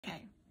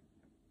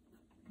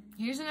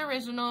Here's an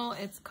original.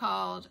 It's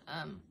called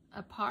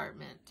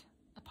Apartment,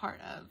 a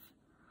part of.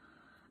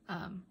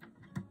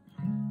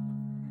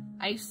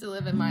 I used to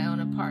live in my own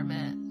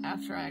apartment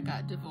after I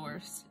got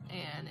divorced,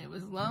 and it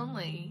was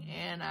lonely,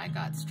 and I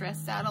got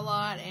stressed out a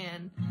lot,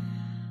 and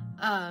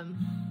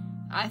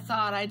I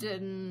thought I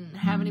didn't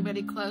have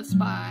anybody close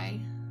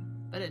by,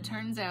 but it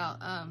turns out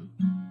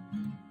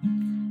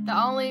the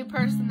only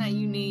person that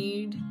you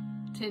need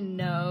to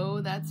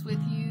know that's with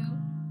you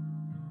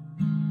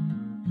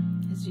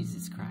is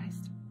Jesus Christ.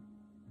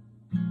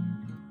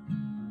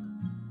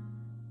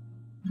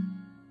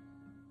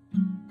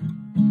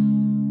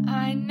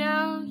 I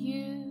know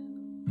you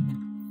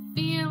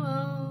feel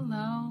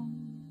alone,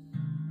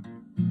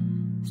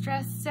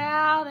 stressed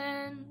out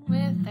and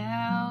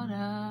without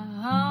a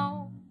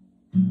home.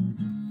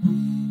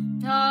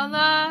 All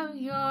of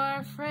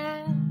your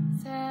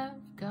friends have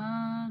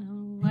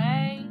gone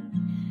away,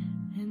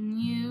 and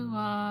you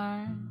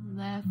are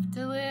left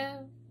to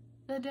live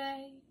the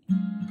day.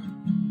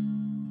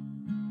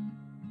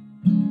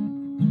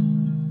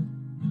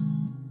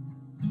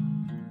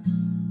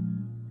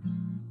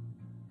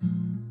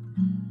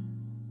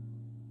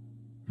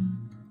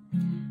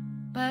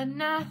 But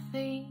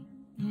nothing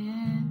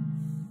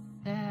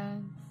is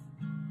as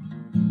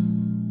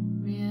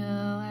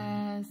real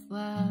as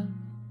love.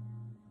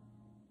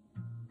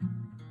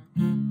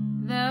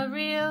 The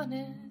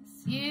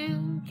realness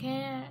you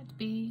can't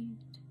beat.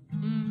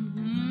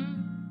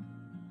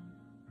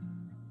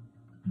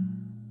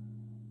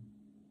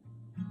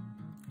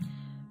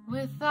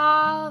 With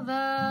all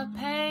the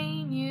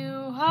pain you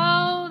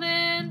hold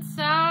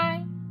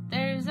inside,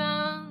 there's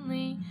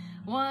only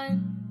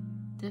one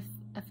to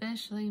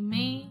officially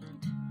meet.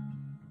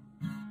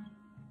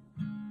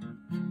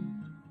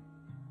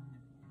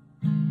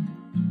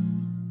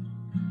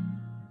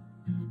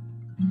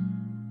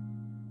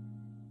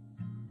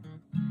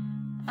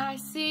 I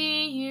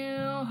see you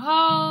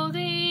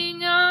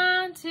holding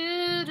on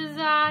to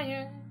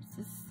desires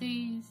to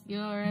seize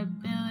your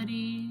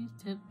ability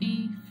to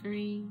be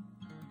free,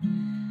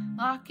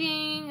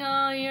 locking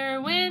all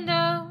your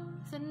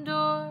windows and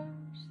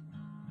doors,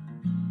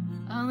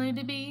 only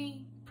to be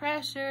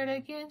pressured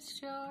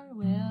against your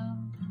will.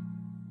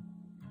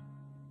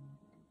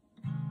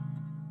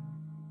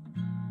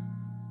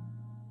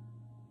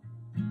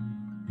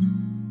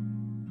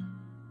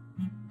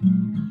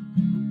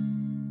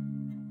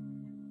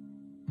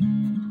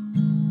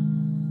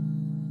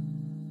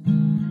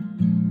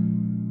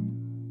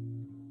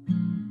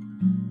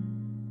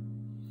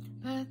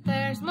 But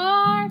there's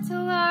more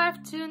to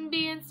life to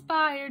be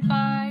inspired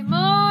by,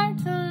 more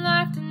to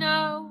life to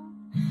know.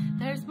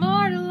 There's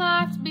more to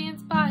life to be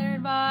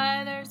inspired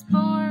by. There's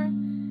more.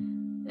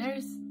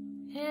 There's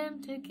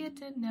Him to get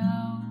to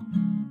know.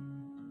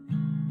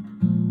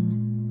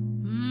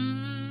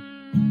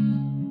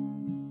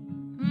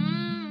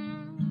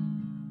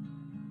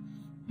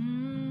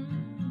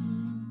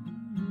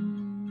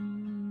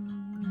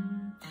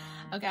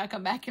 Okay, I'll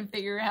come back and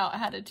figure out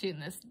how to tune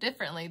this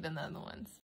differently than the other ones.